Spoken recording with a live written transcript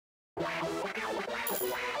Hello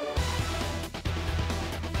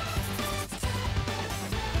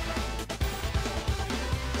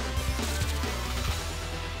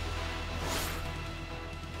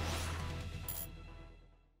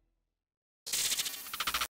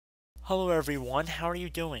everyone, how are you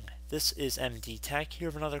doing? This is MD Tech here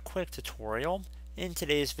with another quick tutorial. In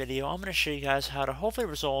today's video, I'm going to show you guys how to hopefully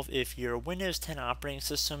resolve if your Windows 10 operating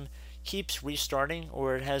system keeps restarting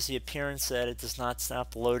or it has the appearance that it does not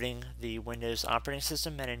stop loading the Windows operating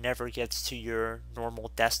system and it never gets to your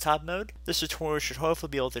normal desktop mode. This tutorial should hopefully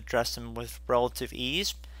be able to address them with relative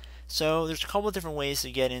ease. So there's a couple of different ways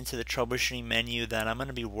to get into the troubleshooting menu that I'm going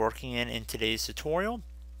to be working in today's tutorial.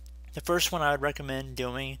 The first one I would recommend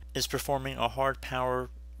doing is performing a hard power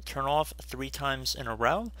turn off 3 times in a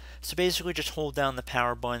row. So basically just hold down the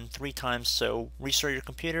power button 3 times. So restart your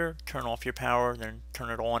computer, turn off your power, then turn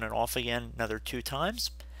it on and off again another 2 times.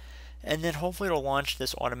 And then hopefully it'll launch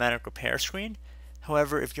this automatic repair screen.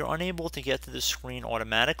 However, if you're unable to get to the screen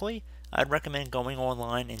automatically, I'd recommend going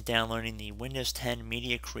online and downloading the Windows 10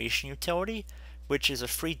 Media Creation Utility, which is a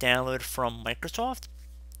free download from Microsoft.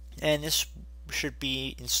 And this should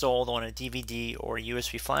be installed on a DVD or a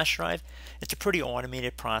USB flash drive. It's a pretty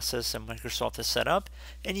automated process that Microsoft has set up,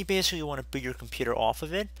 and you basically want to boot your computer off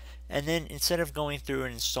of it, and then instead of going through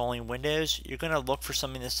and installing Windows, you're going to look for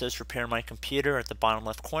something that says repair my computer at the bottom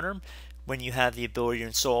left corner. When you have the ability to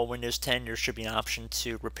install Windows 10, there should be an option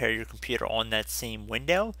to repair your computer on that same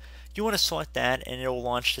window. You want to select that and it will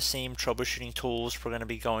launch the same troubleshooting tools we're going to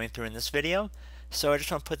be going through in this video. So I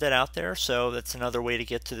just want to put that out there. So that's another way to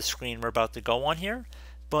get to the screen we're about to go on here.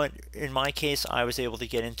 But in my case, I was able to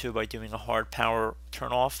get into it by doing a hard power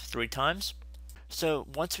turn off 3 times. So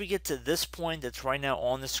once we get to this point that's right now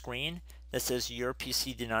on the screen that says your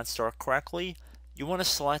PC did not start correctly, you want to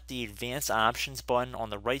select the Advanced Options button on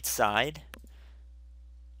the right side.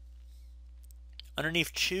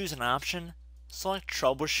 Underneath Choose an Option, select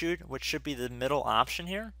Troubleshoot, which should be the middle option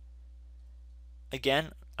here.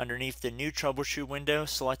 Again, underneath the new troubleshoot window,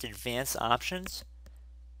 select Advanced Options.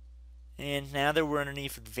 And now that we're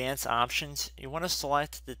underneath Advanced Options, you want to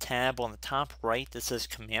select the tab on the top right that says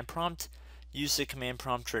Command Prompt. Use the command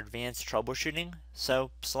prompt for advanced troubleshooting.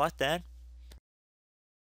 So select that.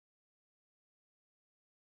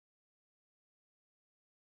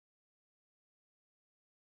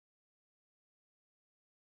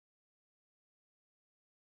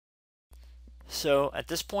 So at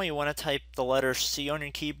this point you want to type the letter C on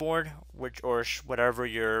your keyboard, or whatever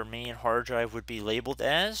your main hard drive would be labeled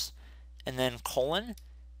as, and then colon,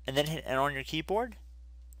 and then hit enter on your keyboard.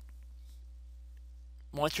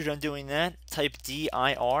 Once you're done doing that, type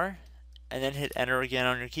dir, and then hit enter again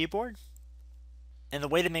on your keyboard. And the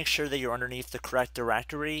way to make sure that you're underneath the correct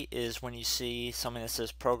directory is when you see something that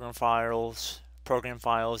says program files,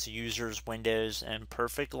 users, windows, and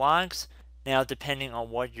perfect logs. Now, depending on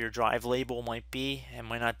what your drive label might be, it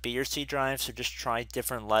might not be your C drive, so just try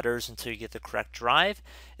different letters until you get the correct drive.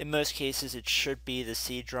 In most cases, it should be the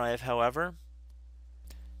C drive, however.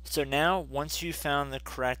 So now, once you've found the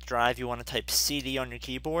correct drive, you want to type CD on your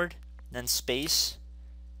keyboard, then space,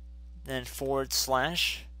 then /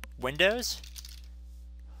 Windows,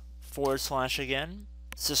 / again,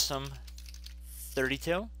 System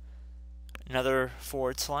 32, another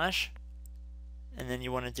 /, and then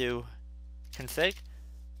you want to do config,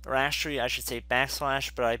 or actually I should say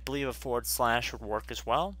 /, but I believe a / would work as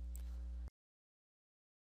well.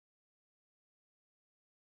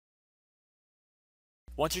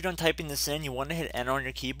 Once you're done typing this in, you want to hit enter on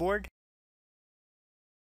your keyboard.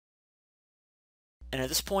 And at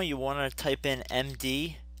this point you want to type in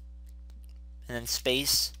MD and then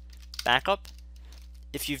space backup.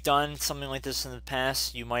 If you've done something like this in the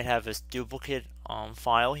past, you might have a duplicate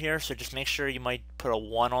file here, so just make sure you might put a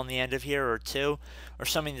 1 on the end of here, or 2, or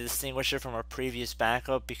something to distinguish it from a previous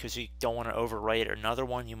backup, because you don't want to overwrite another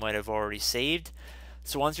one you might have already saved.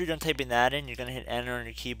 So once you're done typing that in, you're going to hit enter on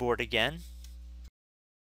your keyboard again.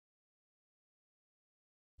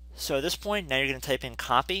 So at this point, now you're going to type in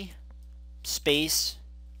copy, space,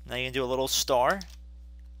 now you're going to do a little star,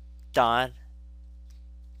 dot,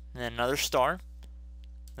 and then another star,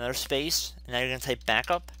 another space, and now you're going to type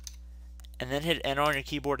backup, and then hit enter on your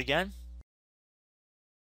keyboard again.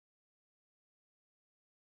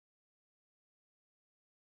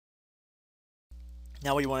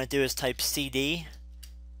 Now what you want to do is type CD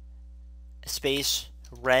space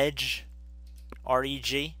reg,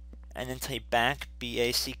 R-E-G, and then type back,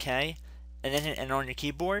 B-A-C-K, and then hit enter on your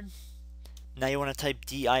keyboard. Now you want to type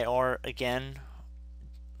dir again,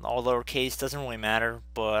 all lowercase, doesn't really matter,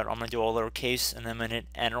 but I'm going to do all lowercase, and then I'm going to hit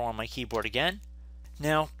enter on my keyboard again.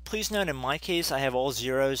 Now, please note in my case, I have all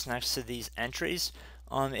zeros next to these entries.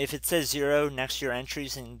 If it says 0 next to your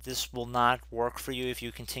entries, then this will not work for you if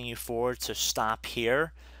you continue forward, so stop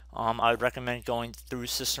here. I would recommend going through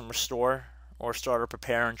System Restore or Starter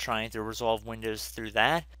Prepare and trying to resolve Windows through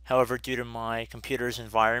that. However, due to my computer's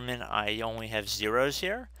environment, I only have zeros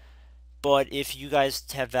here. But if you guys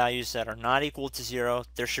have values that are not equal to 0,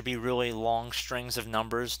 there should be really long strings of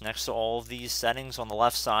numbers next to all of these settings on the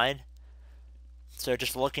left side. So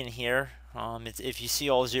just look in here. If you see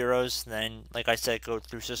all zeros, then like I said, go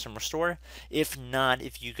through System Restore. If not,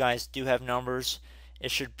 if you guys do have numbers,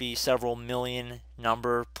 it should be several million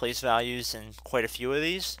number place values and quite a few of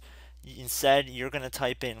these. Instead, you're going to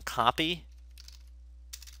type in copy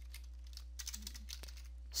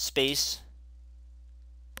space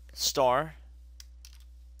star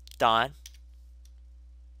dot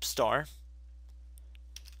star,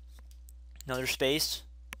 another space,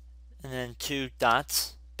 and then 2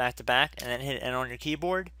 dots back to back, and then hit enter on your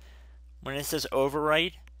keyboard. When it says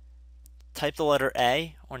overwrite, type the letter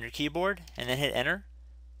A on your keyboard and then hit enter.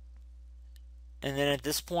 And then at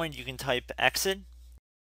this point you can type exit.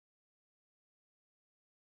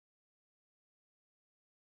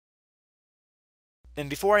 And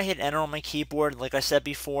before I hit enter on my keyboard, like I said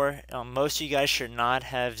before, most of you guys should not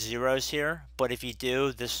have zeros here, but if you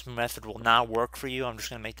do, this method will not work for you. I'm just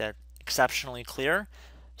going to make that exceptionally clear.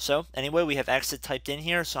 So anyway, we have exit typed in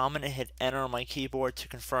here, so I'm going to hit enter on my keyboard to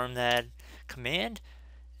confirm that command.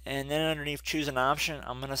 And then underneath choose an option,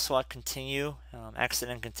 I'm going to select continue, exit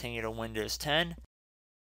and continue to Windows 10.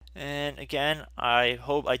 And again, I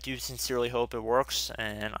do sincerely hope it works,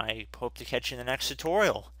 and I hope to catch you in the next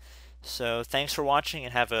tutorial. So thanks for watching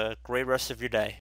and have a great rest of your day.